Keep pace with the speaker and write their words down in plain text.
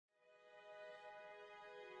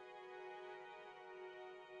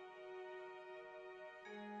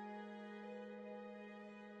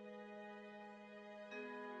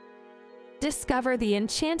Discover the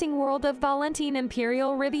enchanting world of Valentin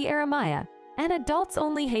Imperial Riviera Maya, an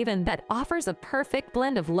adults-only haven that offers a perfect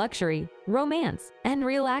blend of luxury, romance, and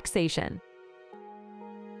relaxation.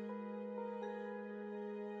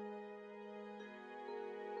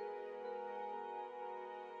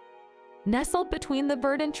 Nestled between the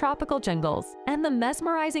verdant tropical jungles and the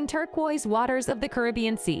mesmerizing turquoise waters of the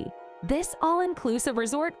Caribbean Sea, this all-inclusive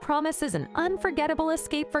resort promises an unforgettable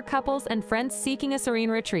escape for couples and friends seeking a serene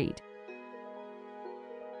retreat.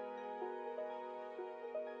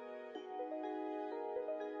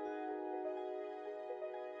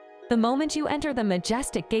 The moment you enter the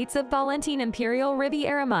majestic gates of Valentin Imperial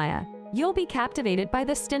Riviera Maya, you'll be captivated by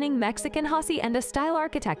the stunning Mexican hacienda-style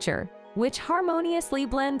architecture, which harmoniously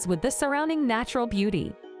blends with the surrounding natural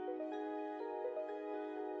beauty.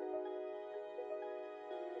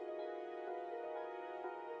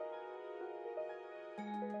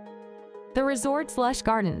 The resort's lush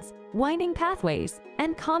gardens, winding pathways,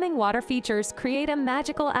 and calming water features create a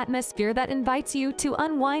magical atmosphere that invites you to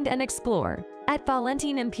unwind and explore. At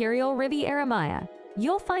Valentin Imperial Riviera Maya,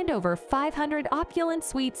 you'll find over 500 opulent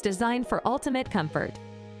suites designed for ultimate comfort.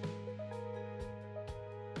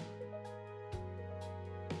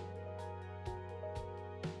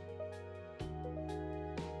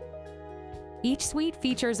 Each suite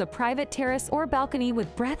features a private terrace or balcony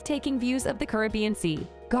with breathtaking views of the Caribbean Sea,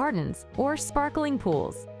 gardens, or sparkling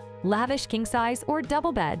pools, lavish king-size or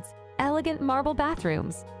double beds, elegant marble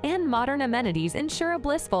bathrooms, and modern amenities ensure a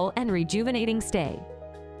blissful and rejuvenating stay.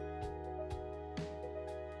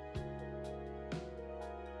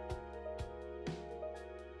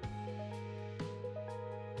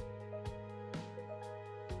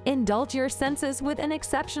 Indulge your senses with an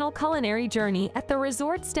exceptional culinary journey at the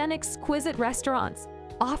resort's 10 exquisite restaurants,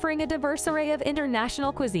 offering a diverse array of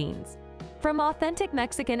international cuisines. From authentic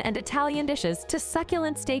Mexican and Italian dishes to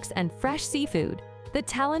succulent steaks and fresh seafood, the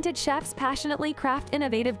talented chefs passionately craft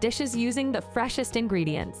innovative dishes using the freshest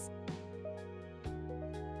ingredients.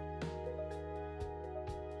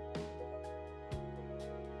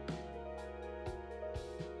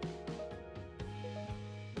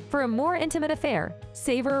 For a more intimate affair,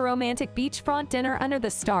 savor a romantic beachfront dinner under the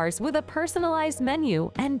stars with a personalized menu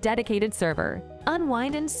and dedicated server.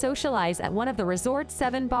 Unwind and socialize at one of the resort's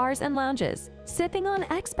 7 bars and lounges, sipping on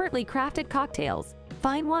expertly crafted cocktails,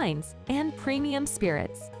 fine wines, and premium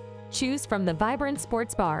spirits. Choose from the vibrant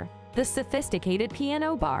sports bar, the sophisticated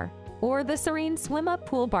piano bar, or the serene swim-up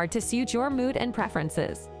pool bar to suit your mood and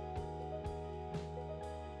preferences.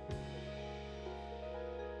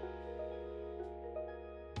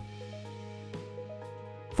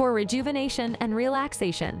 For rejuvenation and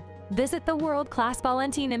relaxation, visit the world-class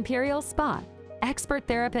Valentin Imperial Spa. Expert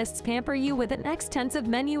therapists pamper you with an extensive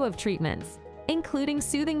menu of treatments, including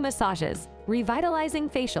soothing massages, revitalizing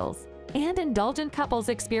facials, and indulgent couples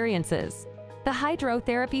experiences. The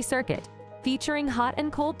hydrotherapy circuit, featuring hot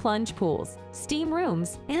and cold plunge pools, steam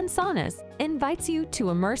rooms, and saunas, invites you to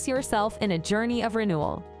immerse yourself in a journey of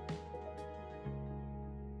renewal.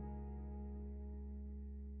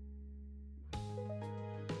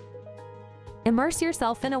 Immerse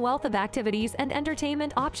yourself in a wealth of activities and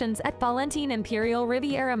entertainment options at Valentin Imperial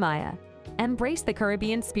Riviera Maya. Embrace the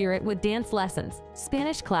Caribbean spirit with dance lessons,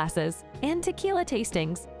 Spanish classes, and tequila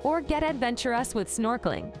tastings, or get adventurous with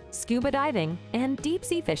snorkeling, scuba diving, and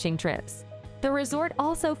deep-sea fishing trips. The resort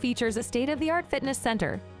also features a state-of-the-art fitness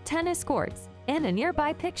center, tennis courts, and a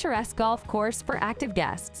nearby picturesque golf course for active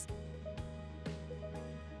guests.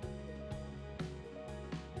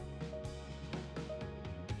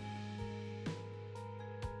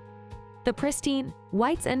 The pristine,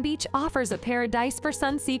 white sand beach offers a paradise for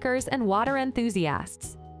sun-seekers and water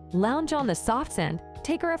enthusiasts. Lounge on the soft sand,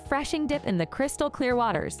 take a refreshing dip in the crystal-clear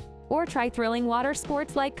waters, or try thrilling water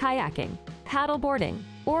sports like kayaking, paddleboarding,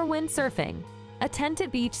 or windsurfing.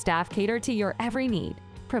 Attentive beach staff cater to your every need,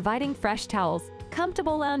 providing fresh towels,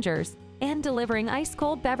 comfortable loungers, and delivering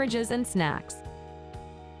ice-cold beverages and snacks.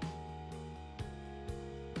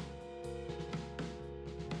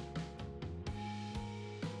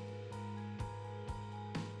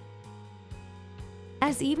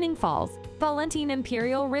 As evening falls, Valentin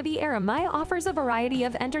Imperial Riviera Maya offers a variety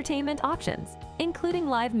of entertainment options, including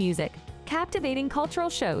live music, captivating cultural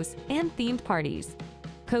shows, and themed parties.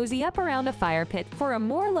 Cozy up around a fire pit for a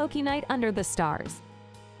more low-key night under the stars.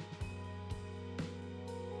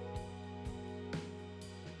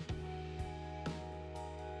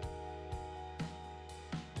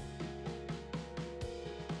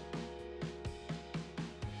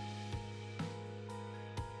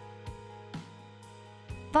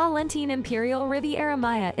 Valentin Imperial Riviera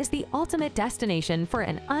Maya is the ultimate destination for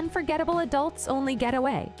an unforgettable adults-only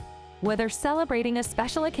getaway. Whether celebrating a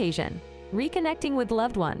special occasion, reconnecting with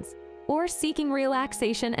loved ones, or seeking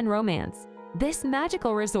relaxation and romance, this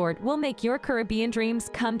magical resort will make your Caribbean dreams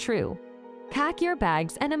come true. Pack your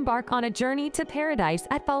bags and embark on a journey to paradise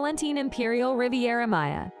at Valentin Imperial Riviera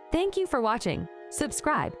Maya. Thank you for watching.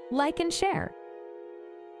 Subscribe, like, and share.